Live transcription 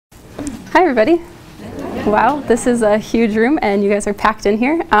Hi, everybody. Wow, this is a huge room, and you guys are packed in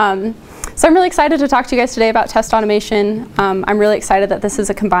here. So I'm really excited to talk to you guys today about test automation. I'm really excited that this is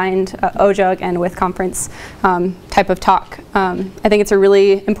a combined OJUG and with conference type of talk. I think it's a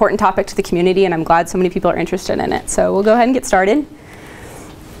really important topic to the community, and I'm glad so many people are interested in it. So we'll go ahead and get started.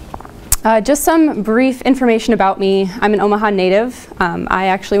 Just some brief information about me. I'm an Omaha native. I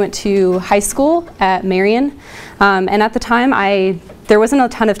actually went to high school at Marion, and at the time there wasn't a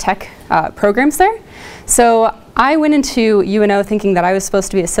ton of tech programs there. So I went into UNO thinking that I was supposed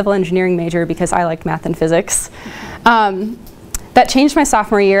to be a civil engineering major because I liked math and physics. That changed my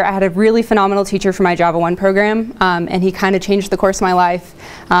sophomore year. I had a really phenomenal teacher for my Java 1 program, and he kind of changed the course of my life,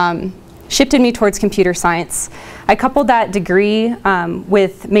 shifted me towards computer science. I coupled that degree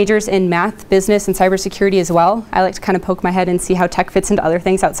with majors in math, business, and cybersecurity as well. I like to kind of poke my head and see how tech fits into other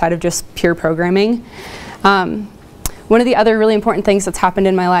things outside of just pure programming. One of the other really important things that's happened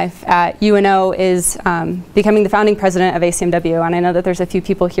in my life at UNO is becoming the founding president of ACMW, and I know that there's a few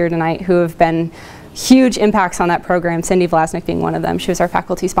people here tonight who have been huge impacts on that program, Cindy Vlasnik being one of them. She was our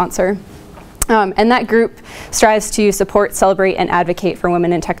faculty sponsor. And that group strives to support, celebrate, and advocate for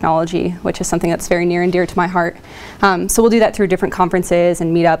women in technology, which is something that's very near and dear to my heart. So we'll do that through different conferences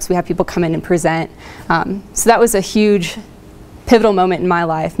and meetups. We have people come in and present. So that was a huge pivotal moment in my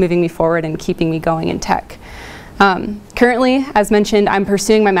life, moving me forward and keeping me going in tech. Currently, as mentioned, I'm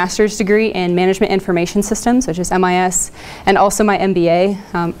pursuing my master's degree in Management Information Systems, which is MIS, and also my MBA.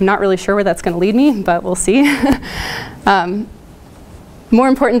 I'm not really sure where that's going to lead me, but we'll see. More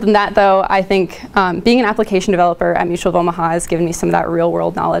important than that, though, I think being an application developer at Mutual of Omaha has given me some of that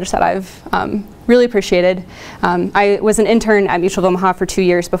real-world knowledge that I've really appreciated. I was an intern at Mutual of Omaha for 2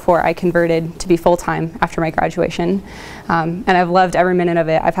 years before I converted to be full-time after my graduation. And I've loved every minute of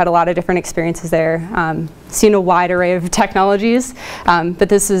it. I've had a lot of different experiences there, seen a wide array of technologies, but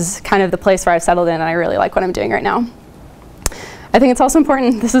this is kind of the place where I've settled in, and I really like what I'm doing right now. I think it's also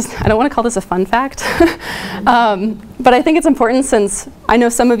important, I don't want to call this a fun fact, but I think it's important since I know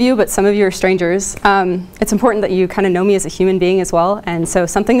some of you, but some of you are strangers. It's important that you kind of know me as a human being as well, and so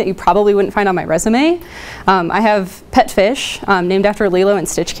something that you probably wouldn't find on my resume. I have pet fish named after Lilo and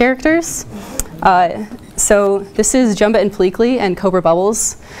Stitch characters. So this is Jumba and Pleakley and Cobra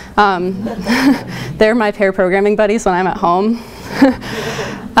Bubbles. They're my pair programming buddies when I'm at home.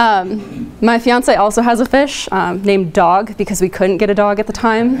 My fiance also has a fish named Dog because we couldn't get a dog at the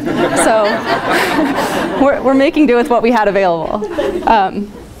time. So we're making do with what we had available.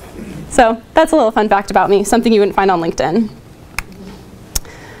 So that's a little fun fact about me, something you wouldn't find on LinkedIn.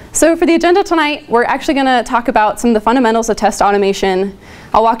 So for the agenda tonight, we're actually going to talk about some of the fundamentals of test automation.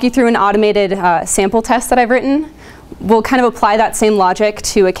 I'll walk you through an automated sample test that I've written. We'll kind of apply that same logic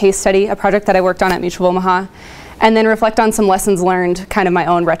to a case study, a project that I worked on at Mutual of Omaha, and then reflect on some lessons learned, kind of my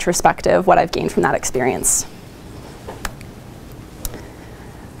own retrospective, what I've gained from that experience.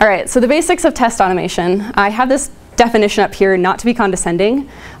 All right, so the basics of test automation. I have this definition up here, not to be condescending,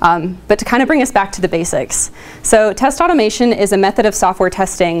 but to kind of bring us back to the basics. So test automation is a method of software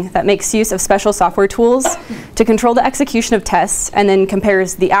testing that makes use of special software tools to control the execution of tests and then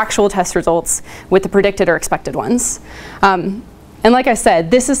compares the actual test results with the predicted or expected ones. And like I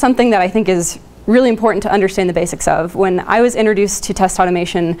said, this is something that I think is really important to understand the basics of. When I was introduced to test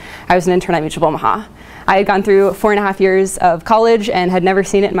automation, I was an intern at Mutual of Omaha. I had gone through 4.5 years of college and had never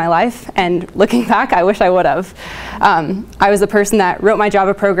seen it in my life, and looking back, I wish I would have. I was the person that wrote my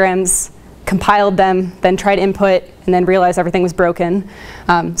Java programs, compiled them, then tried input, and then realized everything was broken.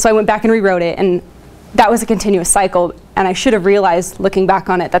 So I went back and rewrote it, and that was a continuous cycle, and I should have realized, looking back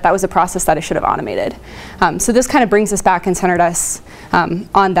on it, that that was a process that I should have automated. So this kind of brings us back and centered us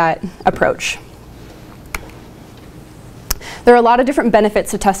on that approach. There are a lot of different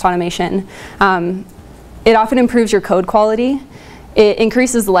benefits to test automation. It often improves your code quality. It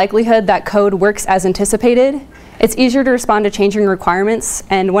increases the likelihood that code works as anticipated. It's easier to respond to changing requirements.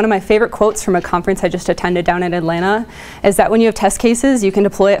 And one of my favorite quotes from a conference I just attended down in Atlanta is that when you have test cases, you can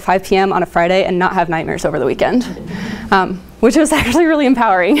deploy at 5 p.m. on a Friday and not have nightmares over the weekend, which was actually really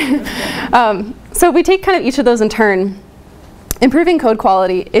empowering. So we take kind of each of those in turn. Improving code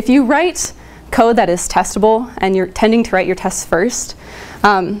quality. If you write code that is testable, and you're tending to write your tests first.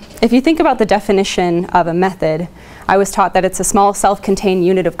 If you think about the definition of a method, I was taught that it's a small self-contained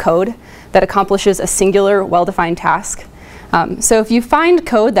unit of code that accomplishes a singular, well-defined task. So if you find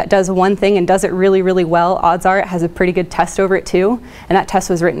code that does one thing and does it really, really well, odds are it has a pretty good test over it too, and that test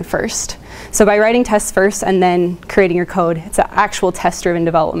was written first. So by writing tests first and then creating your code, it's an actual test-driven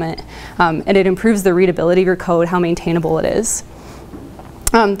development, and it improves the readability of your code, how maintainable it is.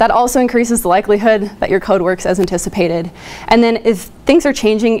 That also increases the likelihood that your code works as anticipated. And then if things are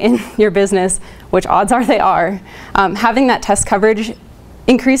changing in your business, which odds are they are, having that test coverage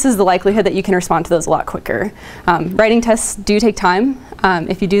increases the likelihood that you can respond to those a lot quicker. Writing tests do take time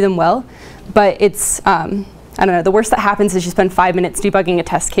if you do them well, but it's, I don't know, the worst that happens is you spend 5 minutes debugging a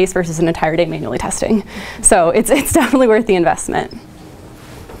test case versus an entire day manually testing. So it's definitely worth the investment.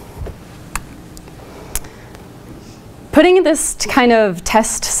 Putting this kind of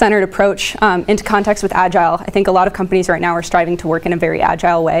test-centered approach into context with Agile, I think a lot of companies right now are striving to work in a very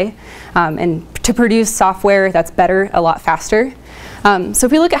agile way and to produce software that's better a lot faster. So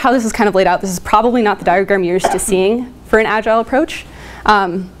if we look at how this is kind of laid out, this is probably not the diagram you're used to seeing for an Agile approach,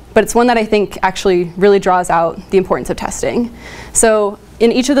 but it's one that I think actually really draws out the importance of testing. So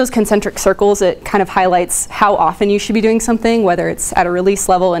in each of those concentric circles, it kind of highlights how often you should be doing something, whether it's at a release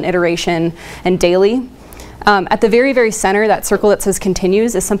level, an iteration, and daily. At the very, very center, that circle that says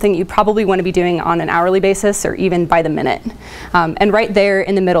continues is something you probably want to be doing on an hourly basis or even by the minute. And right there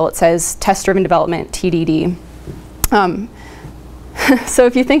in the middle, it says test-driven development, TDD. So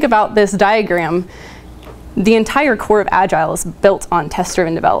if you think about this diagram, the entire core of Agile is built on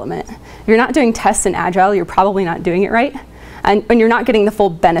test-driven development. If you're not doing tests in Agile, you're probably not doing it right. And you're not getting the full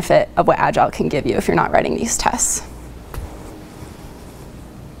benefit of what Agile can give you if you're not writing these tests.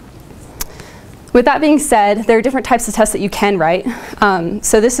 With that being said, there are different types of tests that you can write.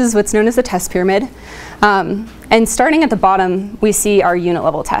 So this is what's known as the test pyramid. And starting at the bottom, we see our unit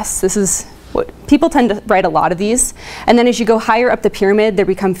level tests. This is what people tend to write a lot of these. And then as you go higher up the pyramid, there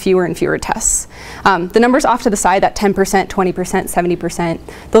become fewer and fewer tests. The numbers off to the side, that 10%, 20%, 70%,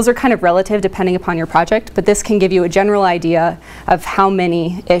 those are kind of relative depending upon your project, but this can give you a general idea of how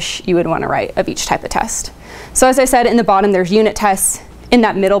many-ish you would want to write of each type of test. So as I said, in the bottom, there's unit tests. In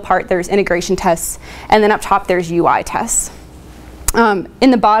that middle part, there's integration tests, and then up top, there's UI tests.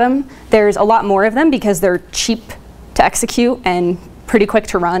 In the bottom, there's a lot more of them because they're cheap to execute and pretty quick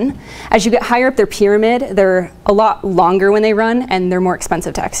to run. As you get higher up their pyramid, they're a lot longer when they run, and they're more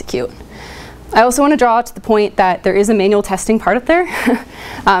expensive to execute. I also want to draw to the point that there is a manual testing part up there.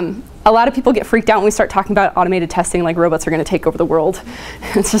 A lot of people get freaked out when we start talking about automated testing like robots are going to take over the world.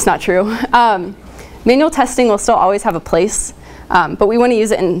 It's just not true. Manual testing will still always have a place. But we want to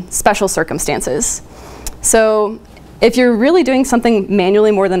use it in special circumstances. So if you're really doing something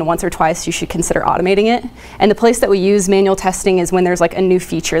manually more than once or twice, you should consider automating it. And the place that we use manual testing is when there's like a new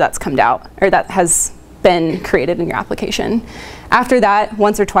feature that's come out or that has been created in your application. After that,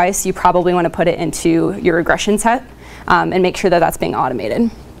 once or twice, you probably want to put it into your regression set and make sure that that's being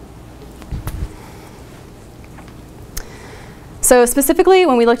automated. So specifically,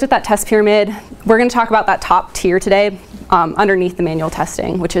 when we looked at that test pyramid, we're going to talk about that top tier today. Underneath the manual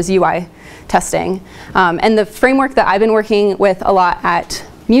testing, which is UI testing. And the framework that I've been working with a lot at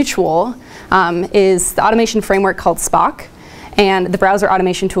Mutual is the automation framework called Spock and the browser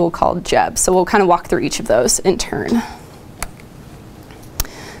automation tool called Jeb. So we'll kind of walk through each of those in turn.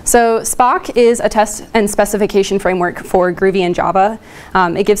 So Spock is a test and specification framework for Groovy and Java.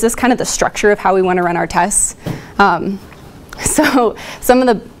 It gives us kind of the structure of how we want to run our tests. So some of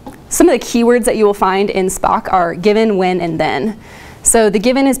the keywords that you will find in Spock are given, when, and then. So the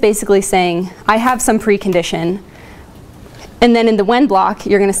given is basically saying, I have some precondition. And then in the when block,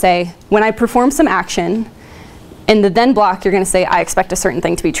 you're going to say, when I perform some action. In the then block, you're going to say, I expect a certain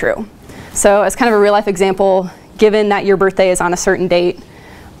thing to be true. So as kind of a real life example, given that your birthday is on a certain date,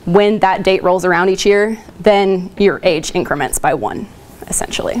 when that date rolls around each year, then your age increments by 1,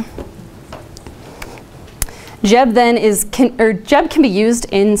 essentially. Jeb then Jeb can be used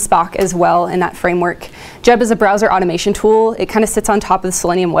in Spock as well in that framework. Jeb is a browser automation tool. It kind of sits on top of the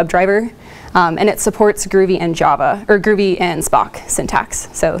Selenium WebDriver, and it supports Groovy and Java, or Groovy and Spock syntax.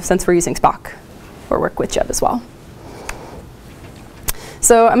 So since we're using Spock, we'll work with Jeb as well.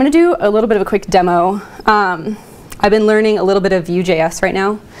 So I'm going to do a little bit of a quick demo. I've been learning a little bit of Vue.js right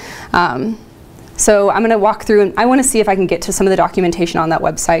now. So I'm going to walk through, and I want to see if I can get to some of the documentation on that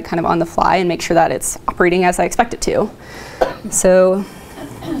website kind of on the fly and make sure that it's operating as I expect it to. So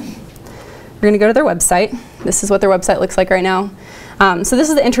we're going to go to their website. This is what their website looks like right now. So this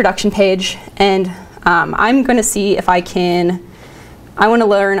is the introduction page, and I'm going to see if I want to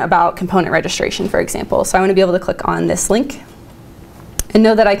learn about component registration, for example. So I want to be able to click on this link and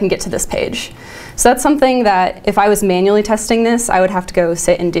know that I can get to this page. So that's something that if I was manually testing this, I would have to go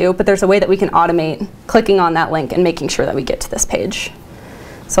sit and do, but there's a way that we can automate clicking on that link and making sure that we get to this page.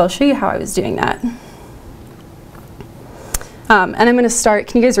 So I'll show you how I was doing that. And I'm going to start,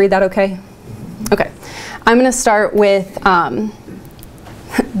 can you guys read that okay? Okay. I'm going to start with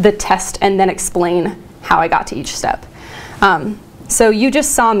the test and then explain how I got to each step. So you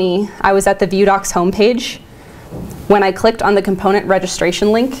just saw me, I was at the ViewDocs homepage. When I clicked on the component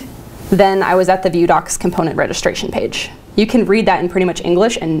registration link, then I was at the ViewDocs component registration page. You can read that in pretty much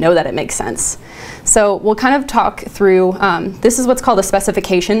English and know that it makes sense. So we'll kind of talk through, this is what's called a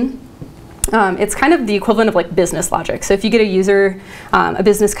specification. It's kind of the equivalent of like business logic. So if you get a user, a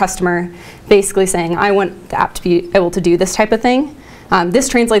business customer, basically saying, I want the app to be able to do this type of thing, this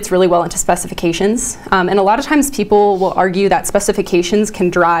translates really well into specifications. And a lot of times people will argue that specifications can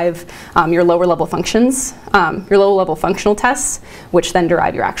drive your lower level functions, your lower level functional tests, which then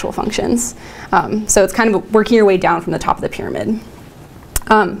derive your actual functions. So it's kind of working your way down from the top of the pyramid.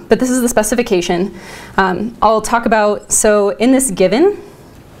 But this is the specification. I'll talk about, so in this given,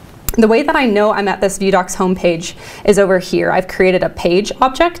 the way that I know I'm at this ViewDocs homepage is over here. I've created a page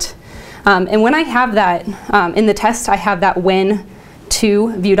object. And when I have that, in the test, I have that when to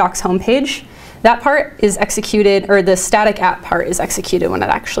ViewDocs homepage. That part is executed, or the static app part is executed when it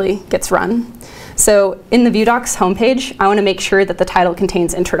actually gets run. So in the ViewDocs homepage, I want to make sure that the title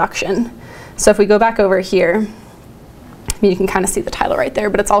contains introduction. So if we go back over here, you can kind of see the title right there,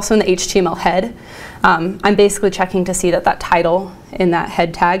 but it's also in the HTML head. I'm basically checking to see that that title in that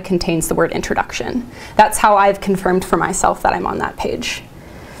head tag contains the word introduction. That's how I've confirmed for myself that I'm on that page.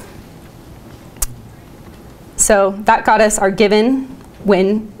 So that got us our given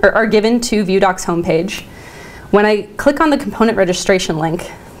our given to ViewDocs homepage. When I click on the component registration link,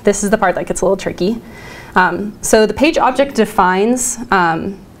 this is the part that gets a little tricky. So the page object defines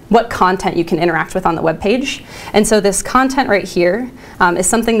what content you can interact with on the web page. And so this content right here is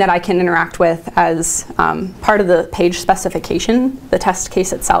something that I can interact with as part of the page specification, the test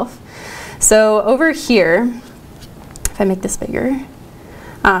case itself. So over here, if I make this bigger,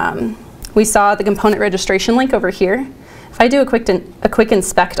 we saw the component registration link over here. If I do a quick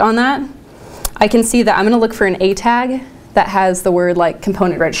inspect on that, I can see that I'm going to look for an A tag that has the word like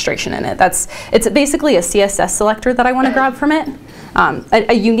component registration in it. It's basically a CSS selector that I want to grab from it.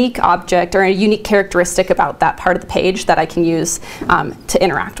 A unique object or a unique characteristic about that part of the page that I can use to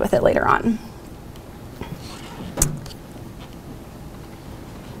interact with it later on.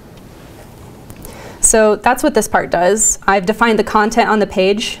 So that's what this part does. I've defined the content on the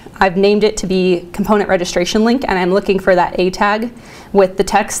page. I've named it to be component registration link, and I'm looking for that A tag with the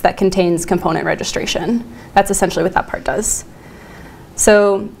text that contains component registration. That's essentially what that part does.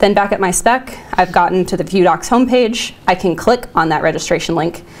 So then back at my spec, I've gotten to the ViewDocs homepage. I can click on that registration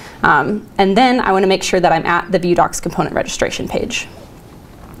link, and then I want to make sure that I'm at the ViewDocs component registration page.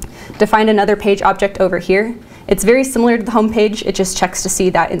 Defined another page object over here. It's very similar to the home page. It just checks to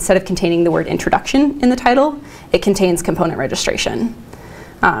see that instead of containing the word introduction in the title, it contains component registration.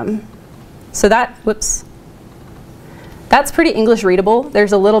 So that, whoops. That's pretty English readable.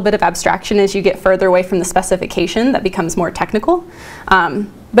 There's a little bit of abstraction as you get further away from the specification that becomes more technical.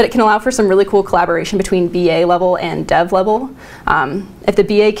 But it can allow for some really cool collaboration between BA level and dev level. If the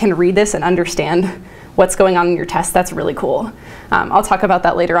BA can read this and understand what's going on in your test, that's really cool. I'll talk about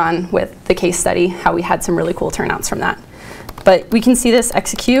that later on with the case study, how we had some really cool turnouts from that. But we can see this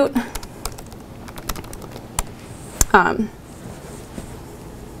execute.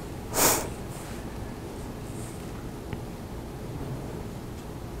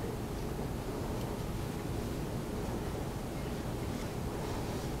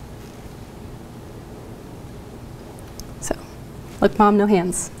 Look, Mom, no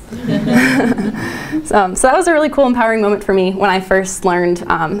hands. So that was a really cool, empowering moment for me when I first learned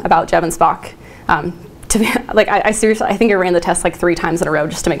about Jeb and Spock. To be, like, I seriously, I think I ran the test like 3 times in a row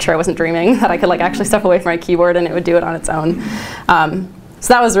just to make sure I wasn't dreaming, that I could like actually step away from my keyboard and it would do it on its own. So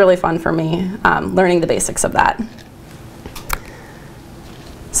that was really fun for me, learning the basics of that.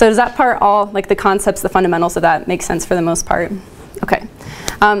 So does that part all, like the concepts, the fundamentals of that, make sense for the most part? Okay.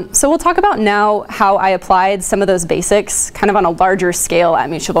 So we'll talk about now how I applied some of those basics kind of on a larger scale at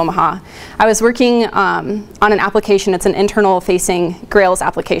Mutual of Omaha. I was working on an application. It's an internal facing Grails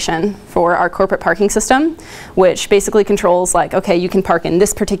application for our corporate parking system, which basically controls like, okay, you can park in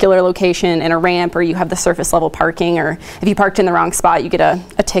this particular location in a ramp, or you have the surface level parking, or if you parked in the wrong spot, you get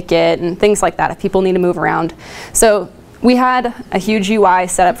a ticket and things like that if people need to move around. So we had a huge UI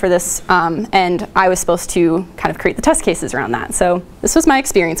set up for this, and I was supposed to kind of create the test cases around that. So this was my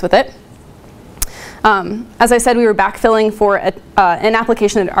experience with it. As I said, we were backfilling for an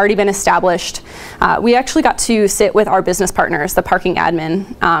application that had already been established. We actually got to sit with our business partners, the parking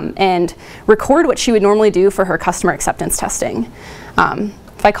admin, and record what she would normally do for her customer acceptance testing.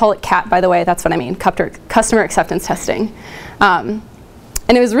 If I call it CAT, by the way, that's what I mean, customer acceptance testing. And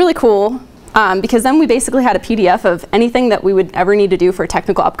it was really cool because then we basically had a PDF of anything that we would ever need to do for a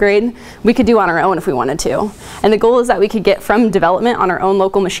technical upgrade, we could do on our own if we wanted to. And the goal is that we could get from development on our own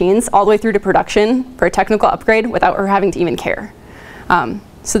local machines all the way through to production for a technical upgrade without her having to even care.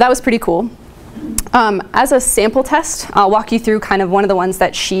 So that was pretty cool. As a sample test, I'll walk you through kind of one of the ones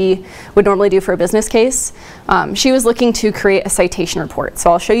that she would normally do for a business case. She was looking to create a citation report.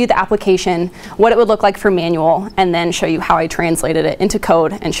 So I'll show you the application, what it would look like for manual, and then show you how I translated it into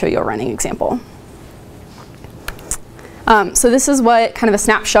code and show you a running example. So this is what kind of a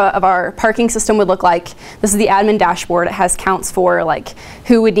snapshot of our parking system would look like. This is the admin dashboard. It has counts for like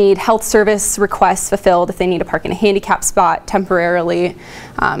who would need health service requests fulfilled if they need to park in a handicap spot temporarily,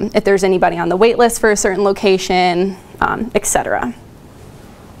 if there's anybody on the wait list for a certain location, etc.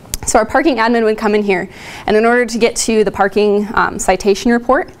 So our parking admin would come in here, and in order to get to the parking citation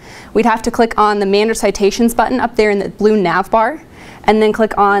report, we'd have to click on the Manage Citations button up there in the blue nav bar, and then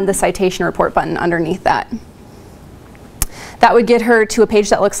click on the citation report button underneath that. That would get her to a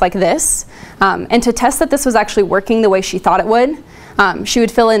page that looks like this. And to test that this was actually working the way she thought it would, she would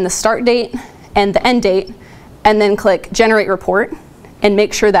fill in the start date and the end date, and then click Generate Report, and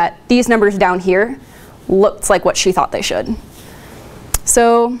make sure that these numbers down here looked like what she thought they should.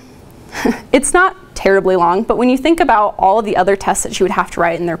 So it's not terribly long, but when you think about all of the other tests that she would have to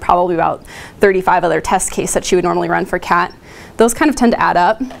write, and there are probably about 35 other test cases that she would normally run for CAT, those kind of tend to add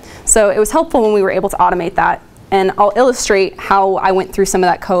up. So it was helpful when we were able to automate that. And I'll illustrate how I went through some of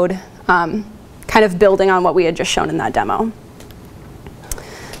that code, kind of building on what we had just shown in that demo.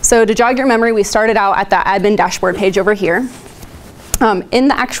 So to jog your memory, we started out at that admin dashboard page over here. In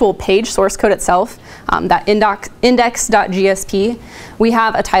the actual page source code itself, that index.gsp, we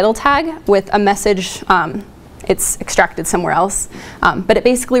have a title tag with a message. It's extracted somewhere else, but it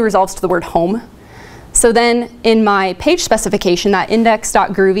basically resolves to the word home. So then in my page specification, that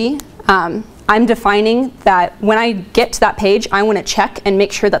index.groovy, I'm defining that when I get to that page, I want to check and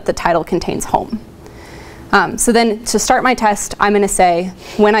make sure that the title contains home. So then to start my test, I'm going to say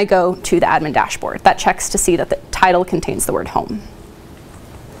when I go to the admin dashboard, that checks to see that the title contains the word home.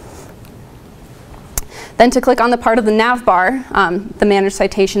 Then to click on the part of the nav bar, the Manage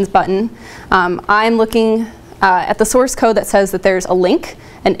Citations button, I'm looking at the source code that says that there's a link,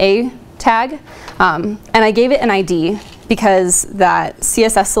 an A tag, and I gave it an ID because that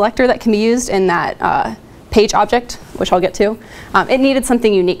CSS selector that can be used in that page object, which I'll get to, it needed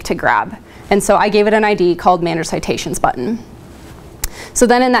something unique to grab. And so I gave it an ID called Manage Citations button. So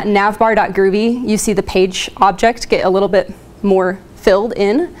then in that navbar.groovy, you see the page object get a little bit more filled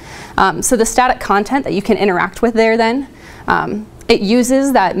in. So the static content that you can interact with there then, it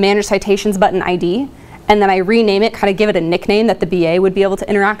uses that Manage Citations button ID, and then I rename it, kind of give it a nickname that the BA would be able to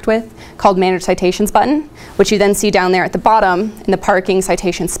interact with, called Manage Citations button, which you then see down there at the bottom in the parking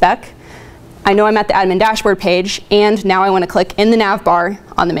citation spec. I know I'm at the admin dashboard page, and now I want to click in the nav bar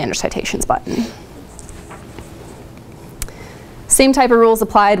on the Manage Citations button. Same type of rules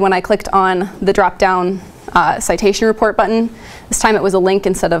applied when I clicked on the drop-down citation report button. This time it was a link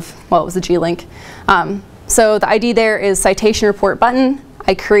instead of, well, it was a G-link. So the ID there is citation report button.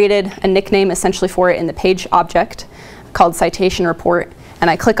 I created a nickname essentially for it in the page object called citation report,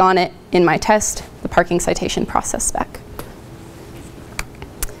 and I click on it in my test, the parking citation process spec.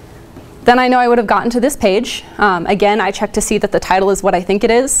 Then I know I would have gotten to this page. Again, I check to see that the title is what I think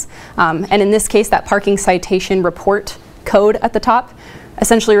it is. And in this case, that parking citation report code at the top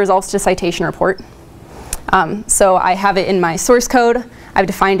essentially resolves to citation report. So I have it in my source code. I've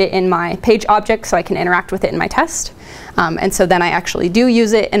defined it in my page object so I can interact with it in my test. And so then I actually do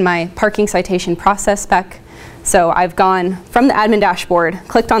use it in my parking citation process spec. So I've gone from the admin dashboard,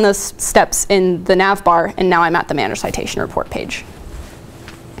 clicked on those steps in the nav bar, and now I'm at the Manage Citation Report page.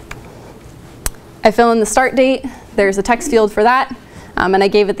 I fill in the start date. There's a text field for that. And I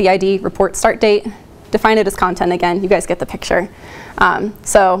gave it the ID report start date. Define it as content again. You guys get the picture.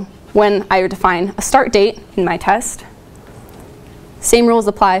 So when I define a start date in my test, same rules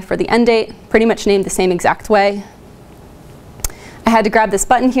apply for the end date, pretty much named the same exact way. I had to grab this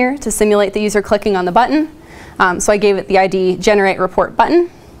button here to simulate the user clicking on the button. So I gave it the ID Generate Report button,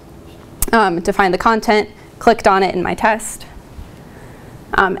 defined the content, clicked on it in my test.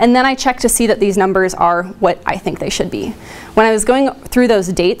 And then I checked to see that these numbers are what I think they should be. When I was going through those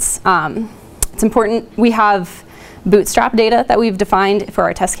dates, it's important, we have bootstrap data that we've defined for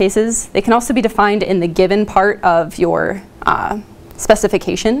our test cases. They can also be defined in the given part of your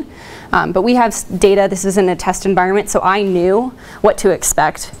specification. But we have data, this is in a test environment, so I knew what to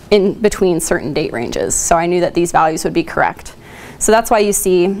expect in between certain date ranges. So I knew that these values would be correct. So that's why you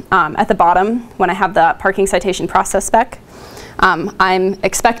see at the bottom, when I have the parking citation process spec, I'm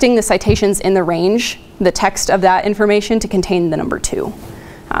expecting the citations in the range, the text of that information, to contain the number 2.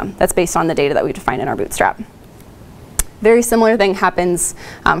 That's based on the data that we defined in our Bootstrap. Very similar thing happens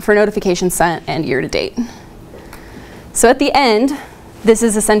for notifications sent and year to date. So at the end, this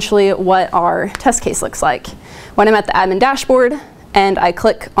is essentially what our test case looks like. When I'm at the admin dashboard and I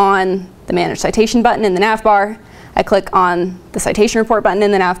click on the Manage Citation button in the nav bar, I click on the Citation Report button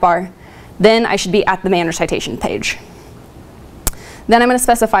in the nav bar, then I should be at the Manage Citation page. Then I'm going to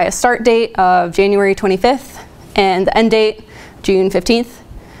specify a start date of January 25th and the end date, June 15th.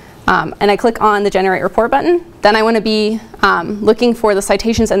 And I click on the Generate Report button. Then I want to be looking for the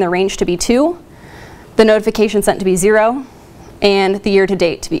citations in the range to be 2, the notification sent to be 0, and the year to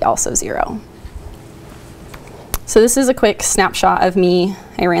date to be also 0. So this is a quick snapshot of me.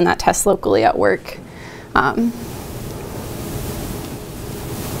 I ran that test locally at work.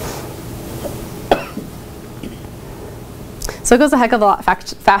 So it goes a heck of a lot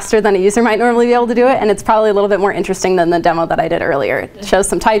faster than a user might normally be able to do it, and it's probably a little bit more interesting than the demo that I did earlier. It shows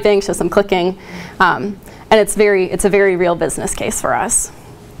some typing, shows some clicking, and it's a very real business case for us.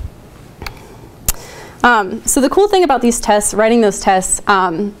 So the cool thing about these tests, writing those tests,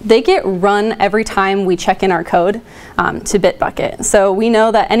 they get run every time we check in our code to Bitbucket. So we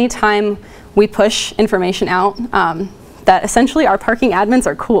know that anytime we push information out, that essentially our parking admins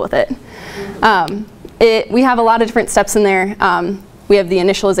are cool with it. We have a lot of different steps in there. We have the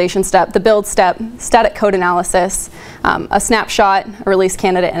initialization step, the build step, static code analysis, a snapshot, a release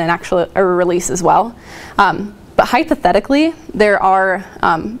candidate, and a release as well. But hypothetically, there are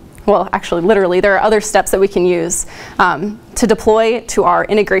well, actually, literally, there are other steps that we can use to deploy to our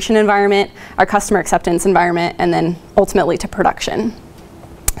integration environment, our customer acceptance environment, and then ultimately to production.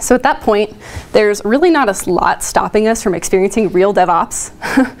 So at that point, there's really not a lot stopping us from experiencing real DevOps.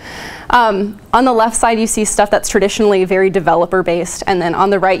 On the left side, you see stuff that's traditionally very developer-based, and then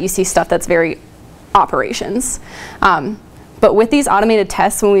on the right, you see stuff that's very operations. But with these automated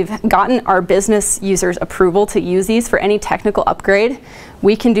tests, when we've gotten our business users approval to use these for any technical upgrade,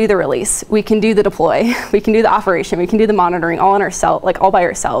 we can do the release, we can do the deploy, we can do the operation, we can do the monitoring all by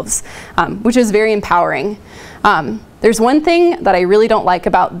ourselves, which is very empowering. There's one thing that I really don't like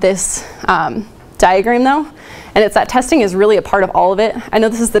about this diagram though, and it's that testing is really a part of all of it. I know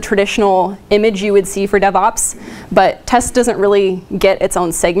this is the traditional image you would see for DevOps, but test doesn't really get its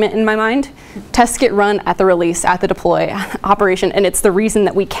own segment in my mind. Tests get run at the release, at the deploy, operation, and it's the reason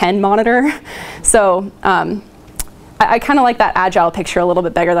that we can monitor. So I kind of like that agile picture a little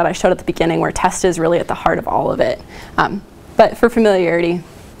bit better that I showed at the beginning, where test is really at the heart of all of it. But for familiarity,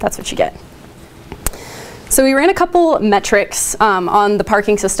 that's what you get. So we ran a couple metrics on the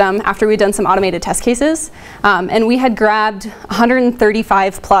parking system after we'd done some automated test cases. And we had grabbed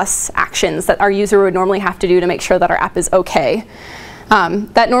 135 plus actions that our user would normally have to do to make sure that our app is OK.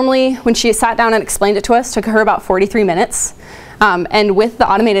 That normally, when she sat down and explained it to us, took her about 43 minutes. And with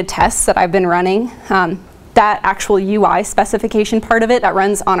the automated tests that I've been running, that actual UI specification part of it that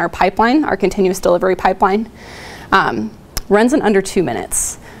runs on our pipeline, our continuous delivery pipeline, runs in under 2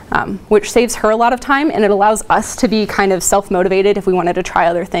 minutes. Which saves her a lot of time, and it allows us to be kind of self-motivated if we wanted to try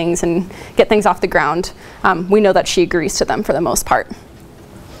other things and get things off the ground. We know that she agrees to them for the most part.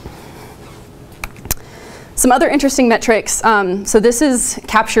 Some other interesting metrics. So this is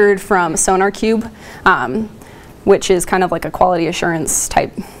captured from SonarQube, which is kind of like a quality assurance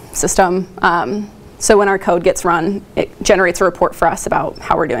type system. So when our code gets run, it generates a report for us about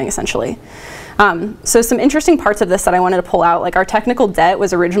how we're doing, essentially. So some interesting parts of this that I wanted to pull out, like our technical debt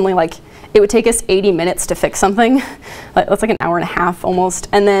was originally like, it would take us 80 minutes to fix something. That's like an hour and a half almost.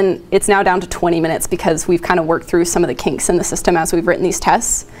 And then it's now down to 20 minutes because we've kind of worked through some of the kinks in the system as we've written these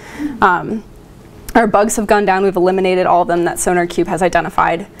tests. Our bugs have gone down. We've eliminated all of them that SonarQube has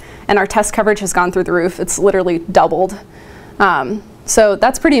identified. And our test coverage has gone through the roof. It's literally doubled. So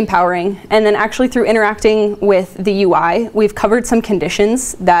that's pretty empowering. And then actually through interacting with the UI, we've covered some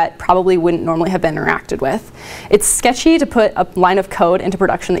conditions that probably wouldn't normally have been interacted with. It's sketchy to put a line of code into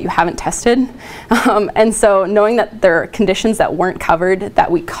production that you haven't tested. And so knowing that there are conditions that weren't covered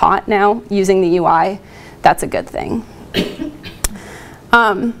that we caught now using the UI, that's a good thing.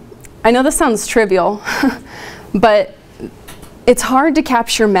 I know this sounds trivial, but it's hard to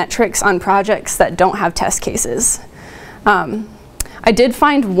capture metrics on projects that don't have test cases. I did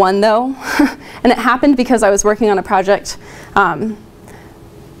find one though, and it happened because I was working on a project.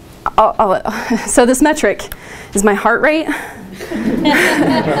 So this metric is my heart rate.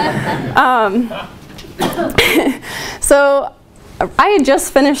 So I had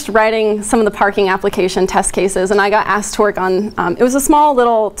just finished writing some of the parking application test cases, and I got asked to work on, it was a small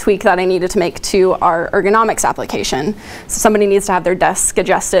little tweak that I needed to make to our ergonomics application. So somebody needs to have their desk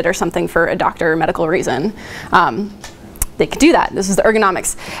adjusted or something for a doctor or medical reason. They could do that. This is the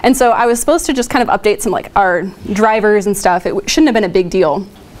ergonomics. And so I was supposed to just kind of update some like our drivers and stuff. It shouldn't have been a big deal.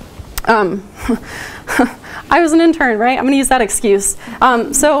 I was an intern, right? I'm going to use that excuse.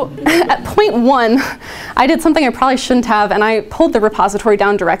 So at point 1, I did something I probably shouldn't have, and I pulled the repository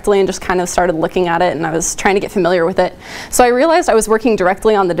down directly and just kind of started looking at it, and I was trying to get familiar with it. So I realized I was working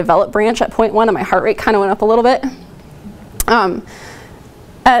directly on the develop branch at point 1, and my heart rate kind of went up a little bit.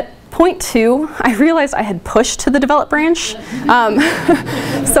 At point 2, I realized I had pushed to the develop branch.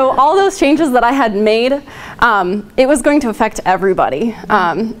 So all those changes that I had made, it was going to affect everybody.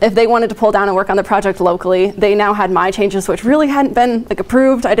 If they wanted to pull down and work on the project locally, they now had my changes, which really hadn't been like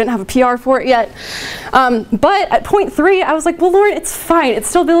approved. I didn't have a PR for it yet. But at point 3, I was like, well, Lord, it's fine. It's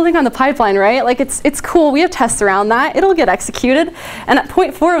still building on the pipeline, right? Like it's cool. We have tests around that. It'll get executed. And at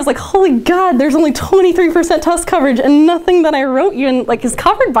point 4, I was like, holy God, there's only 23% test coverage, and nothing that I wrote you in like is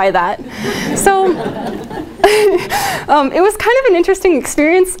covered by that. So it was kind of an interesting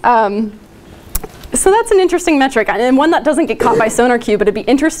experience. So that's an interesting metric, and one that doesn't get caught by SonarQube, but it'd be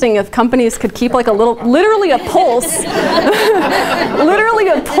interesting if companies could keep like a little, literally a pulse, literally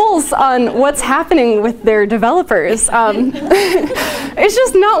a pulse on what's happening with their developers. It's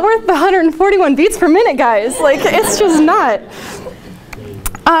just not worth the 141 beats per minute, guys. Like, it's just not.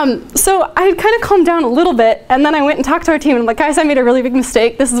 So I had kind of calmed down a little bit, and then I went and talked to our team, and I'm like, guys, I made a really big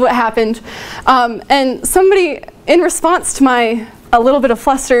mistake. This is what happened. And somebody, in response to my a little bit of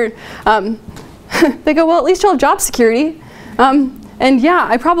flustered, they go, well, at least you'll have job security. And yeah,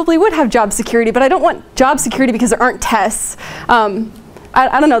 I probably would have job security, but I don't want job security because there aren't tests.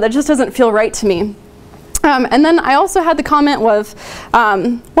 I don't know, that just doesn't feel right to me. And then I also had the comment of,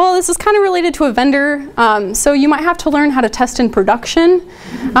 well, this is kind of related to a vendor, so you might have to learn how to test in production.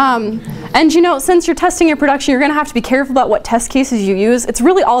 And you know, since you're testing in production, you're going to have to be careful about what test cases you use. It's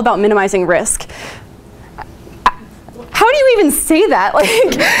really all about minimizing risk. How do you even say that? Like,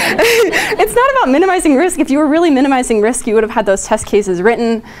 it's not about minimizing risk. If you were really minimizing risk, you would have had those test cases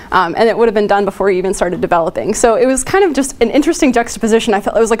written, and it would have been done before you even started developing. So it was kind of just an interesting juxtaposition. I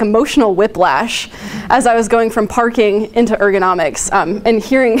felt it was like emotional whiplash as I was going from parking into ergonomics, and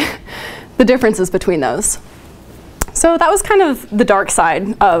hearing the differences between those. So that was kind of the dark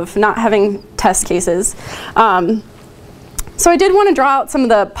side of not having test cases. So I did want to draw out some of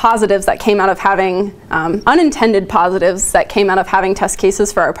the positives that came out of having, unintended positives that came out of having test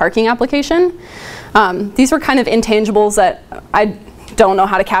cases for our parking application. These were kind of intangibles that I don't know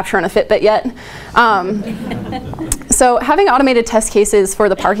how to capture on a Fitbit yet. So having automated test cases for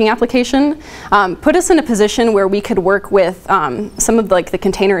the parking application put us in a position where we could work with some of the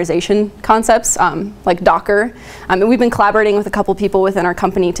containerization concepts, like Docker. And we've been collaborating with a couple people within our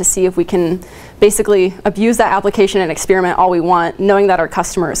company to see if we can basically abuse that application and experiment all we want, knowing that our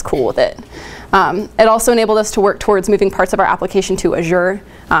customer is cool with it. It also enabled us to work towards moving parts of our application to Azure.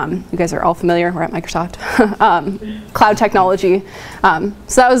 You guys are all familiar, we're at Microsoft. Cloud technology.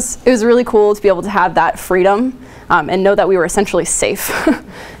 So it was really cool to be able to have that freedom and know that we were essentially safe,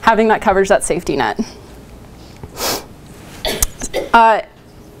 having that coverage, that safety net.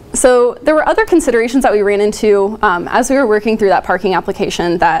 So there were other considerations that we ran into as we were working through that parking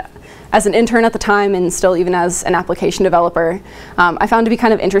application that, as an intern at the time and still even as an application developer, I found to be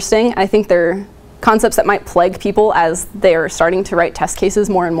kind of interesting. I think they're concepts that might plague people as they're starting to write test cases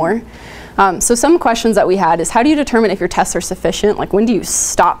more and more. So some questions that we had is, how do you determine if your tests are sufficient? Like, when do you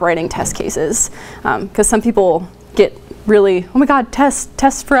stop writing test cases? Because some people get really, oh my God,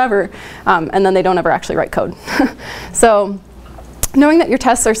 test forever, and then they don't ever actually write code. So knowing that your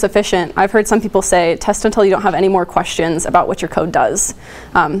tests are sufficient, I've heard some people say, test until you don't have any more questions about what your code does.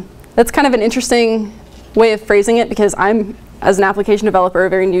 That's kind of an interesting way of phrasing it, because I'm, as an application developer,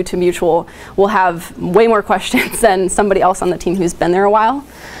 very new to Mutual, will have way more questions than somebody else on the team who's been there a while.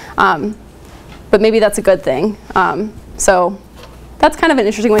 But maybe that's a good thing. So that's kind of an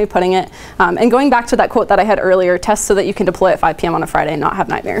interesting way of putting it. And going back to that quote that I had earlier, test so that you can deploy at 5 p.m. on a Friday and not have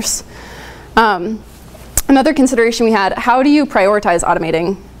nightmares. Another consideration we had, how do you prioritize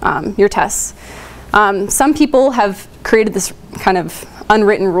automating your tests? Some people have created this kind of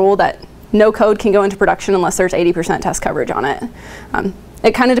unwritten rule that no code can go into production unless there's 80% test coverage on it.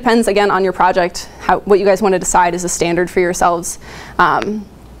 It kind of depends, again, on your project, what you guys want to decide is a standard for yourselves.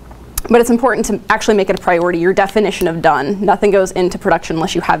 But it's important to actually make it a priority, your definition of done. Nothing goes into production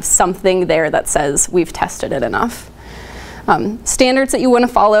unless you have something there that says we've tested it enough. Standards that you want to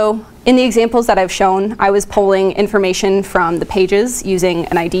follow. In the examples that I've shown, I was pulling information from the pages using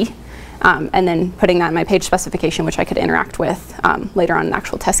an ID, and then putting that in my page specification, which I could interact with later on in an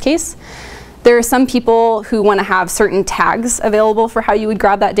actual test case. There are some people who want to have certain tags available for how you would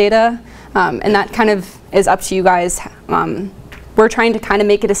grab that data, and that kind of is up to you guys. We're trying to kind of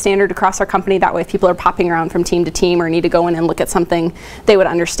make it a standard across our company. That way if people are popping around from team to team or need to go in and look at something, they would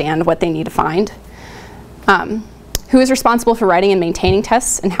understand what they need to find. Who is responsible for writing and maintaining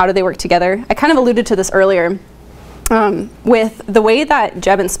tests, and how do they work together? I kind of alluded to this earlier. With the way that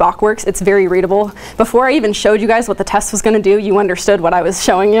Jeb and Spock works, it's very readable. Before I even showed you guys what the test was going to do, you understood what I was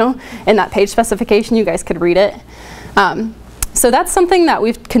showing you in that page specification. You guys could read it. So that's something that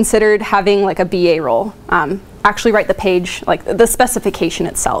we've considered having like a BA role. Actually write the page, like the specification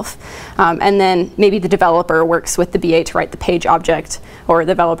itself. And then maybe the developer works with the BA to write the page object, or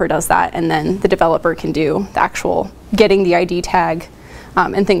the developer does that, and then the developer can do the actual getting the ID tag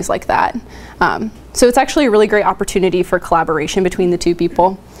and things like that. So it's actually a really great opportunity for collaboration between the two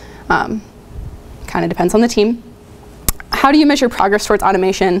people. Kind of depends on the team. How do you measure progress towards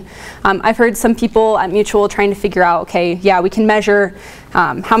automation? I've heard some people at Mutual trying to figure out, okay, yeah, we can measure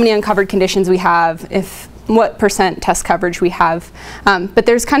how many uncovered conditions we have, what % test coverage we have. But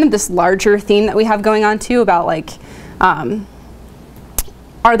there's kind of this larger theme that we have going on too about like,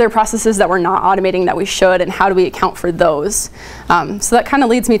 are there processes that we're not automating that we should, and how do we account for those? So that kind of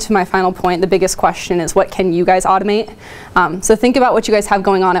leads me to my final point. The biggest question is, what can you guys automate? So think about what you guys have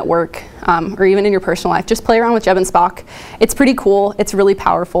going on at work, or even in your personal life. Just play around with Jeb and Spock. It's pretty cool. It's really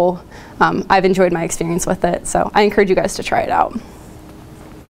powerful. I've enjoyed my experience with it, so I encourage you guys to try it out.